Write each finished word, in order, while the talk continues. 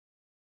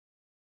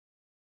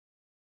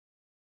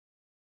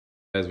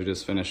Guys, we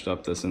just finished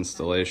up this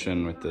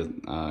installation with the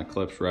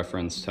Klipsch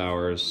Reference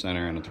towers,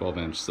 center, and a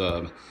 12-inch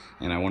sub,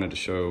 and I wanted to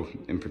show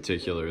in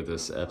particular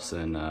this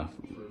Epson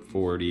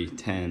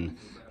 4010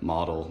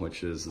 model,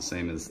 which is the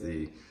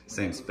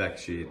same spec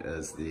sheet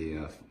as the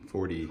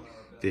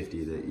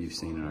 4050 that you've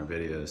seen in our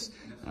videos.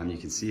 You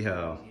can see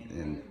how,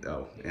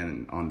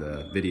 and on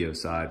the video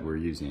side, we're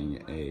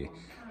using a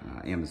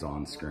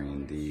Amazon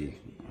screen, the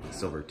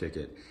silver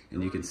ticket,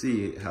 and you can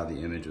see how the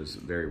image was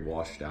very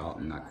washed out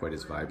and not quite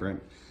as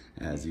vibrant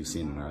as you've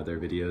seen in our other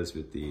videos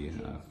with the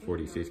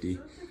 4050.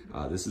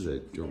 This is a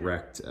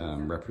direct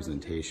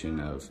representation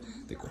of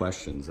the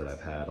questions that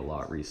I've had a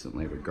lot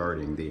recently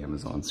regarding the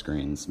Amazon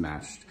screens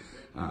matched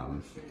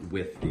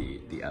with the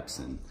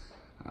Epson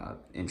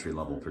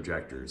entry-level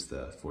projectors,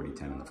 the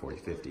 4010 and the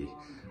 4050.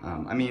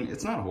 I mean,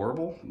 it's not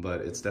horrible,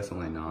 but it's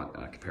definitely not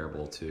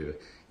comparable to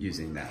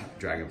using that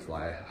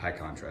Dragonfly high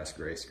contrast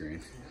gray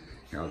screen.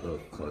 Here, I'll go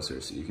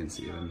closer so you can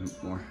see even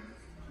more.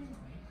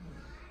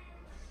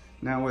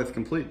 Now with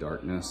complete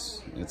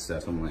darkness, it's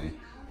definitely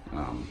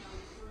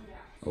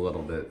a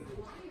little bit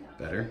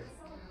better,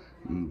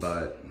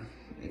 but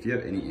if you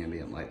have any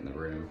ambient light in the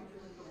room,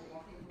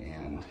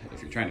 and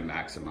if you're trying to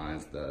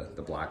maximize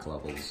the black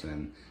levels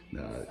and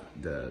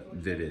the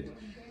vivid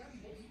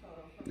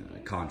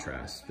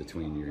contrast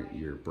between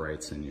your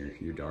brights and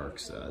your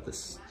darks,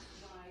 this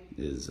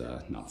is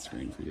not the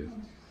screen for you.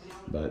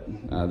 But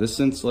this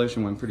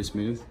installation went pretty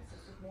smooth.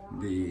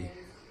 The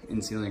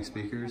in-ceiling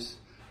speakers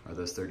are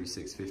those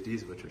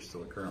 3650s, which are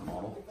still a current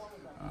model,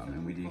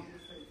 and we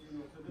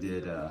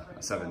did a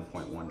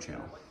 7.1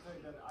 channel.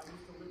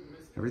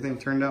 Everything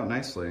turned out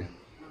nicely.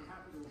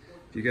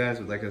 If you guys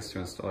would like us to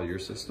install your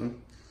system,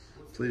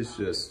 please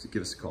just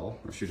give us a call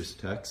or shoot us a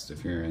text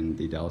if you're in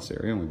the Dallas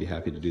area, and we'd be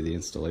happy to do the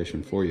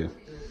installation for you.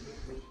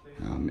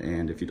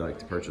 And if you'd like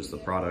to purchase the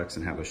products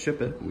and have us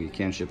ship it, we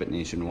can ship it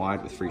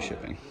nationwide with free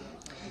shipping.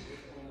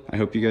 I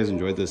hope you guys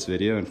enjoyed this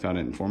video and found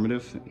it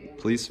informative.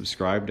 Please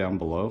subscribe down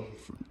below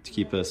to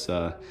keep us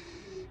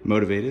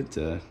motivated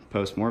to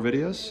post more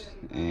videos,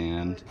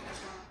 and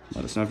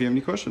let us know if you have any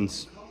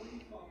questions.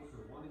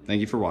 Thank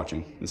you for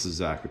watching. This is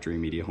Zach with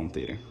Dreamedia Home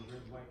Theater.